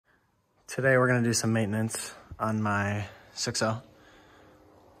Today we're gonna do some maintenance on my 6.0.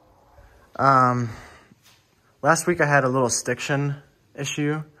 Last week I had a little stiction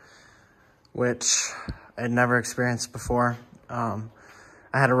issue, which I had never experienced before. I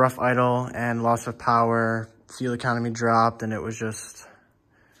had a rough idle and loss of power, fuel economy dropped, and it was just,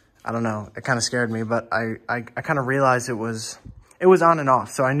 I don't know, it kind of scared me, but I kind of realized it was on and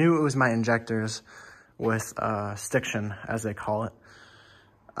off. So I knew it was my injectors with Stiction, as they call it.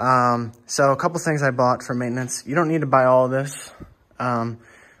 So a couple things I bought for maintenance. You don't need to buy all of this,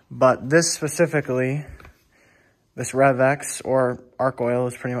 but this specifically, this RevX or arc oil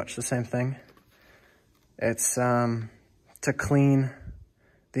is pretty much the same thing. It's to clean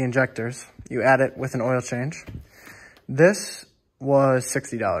the injectors. You add it with an oil change. This was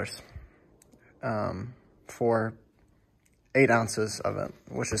 $60 for 8 ounces of it,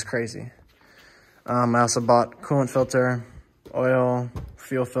 which is crazy. I also bought coolant filter, oil,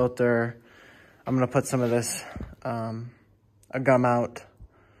 fuel filter. I'm gonna put some of this a gum out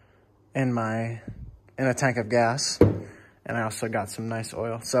in a tank of gas, and I also got some nice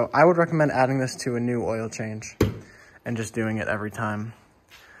oil. So I would recommend adding this to a new oil change and just doing it every time.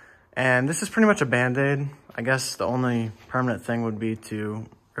 And this is pretty much a band-aid. I guess the only permanent thing would be to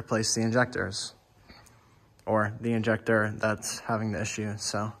replace the injectors, or the injector that's having the issue.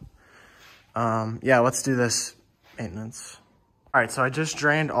 So yeah, let's do this maintenance. All right, so I just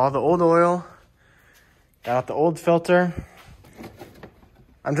drained all the old oil, got out the old filter.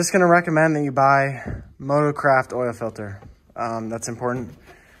 I'm just gonna recommend that you buy Motocraft oil filter. That's important.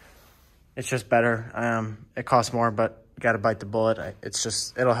 It's just better. It costs more, but you gotta bite the bullet.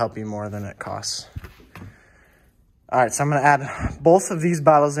 It'll help you more than it costs. All right, so I'm gonna add both of these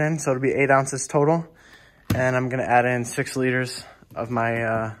bottles in, so it'll be 8 ounces total. And I'm gonna add in 6 liters of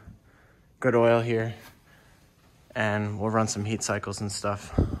my good oil here. And we'll run some heat cycles and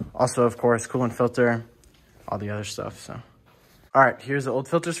stuff. Also, of course, coolant filter, all the other stuff, so. All right, here's the old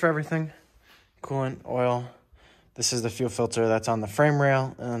filters for everything. Coolant, oil. This is the fuel filter that's on the frame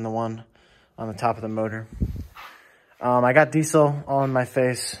rail, and then the one on the top of the motor. I got diesel all in my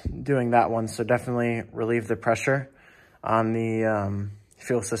face doing that one, so definitely relieve the pressure on the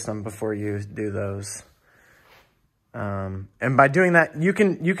fuel system before you do those. And by doing that, you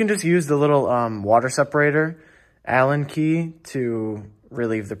can just use the little water separator Allen key to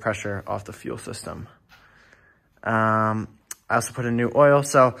relieve the pressure off the fuel system. I also put in new oil,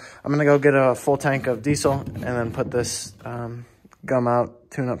 so I'm gonna go get a full tank of diesel and then put this gum out,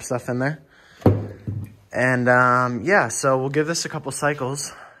 tune up stuff in there. And yeah, so we'll give this a couple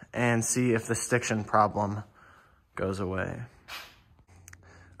cycles and see if the stiction problem goes away.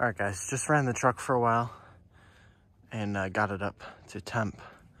 All right, guys, just ran the truck for a while and got it up to temp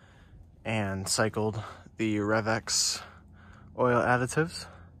and cycled the RevX oil additives.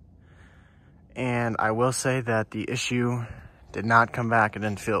 And I will say that the issue did not come back. I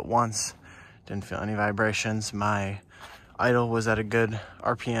didn't feel it once, didn't feel any vibrations. My idle was at a good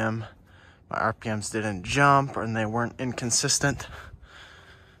RPM. My RPMs didn't jump and they weren't inconsistent,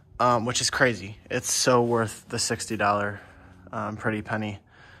 which is crazy. It's so worth the $60 pretty penny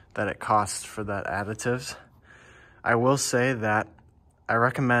that it costs for that additives. I will say that I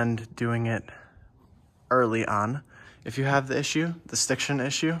recommend doing it early on. If you have the issue, the stiction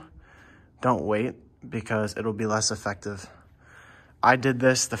issue, don't wait because it'll be less effective. I did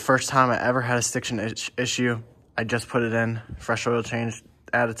this the first time I ever had a stiction issue. I just put it in, fresh oil change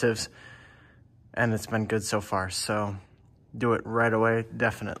additives, and it's been good so far. So do it right away,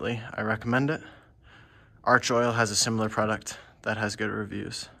 definitely. I recommend it. Arch Oil has a similar product that has good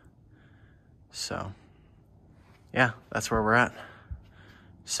reviews. So yeah, that's where we're at.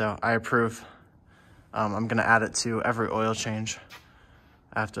 So I approve. I'm gonna add it to every oil change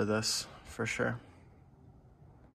after this for sure.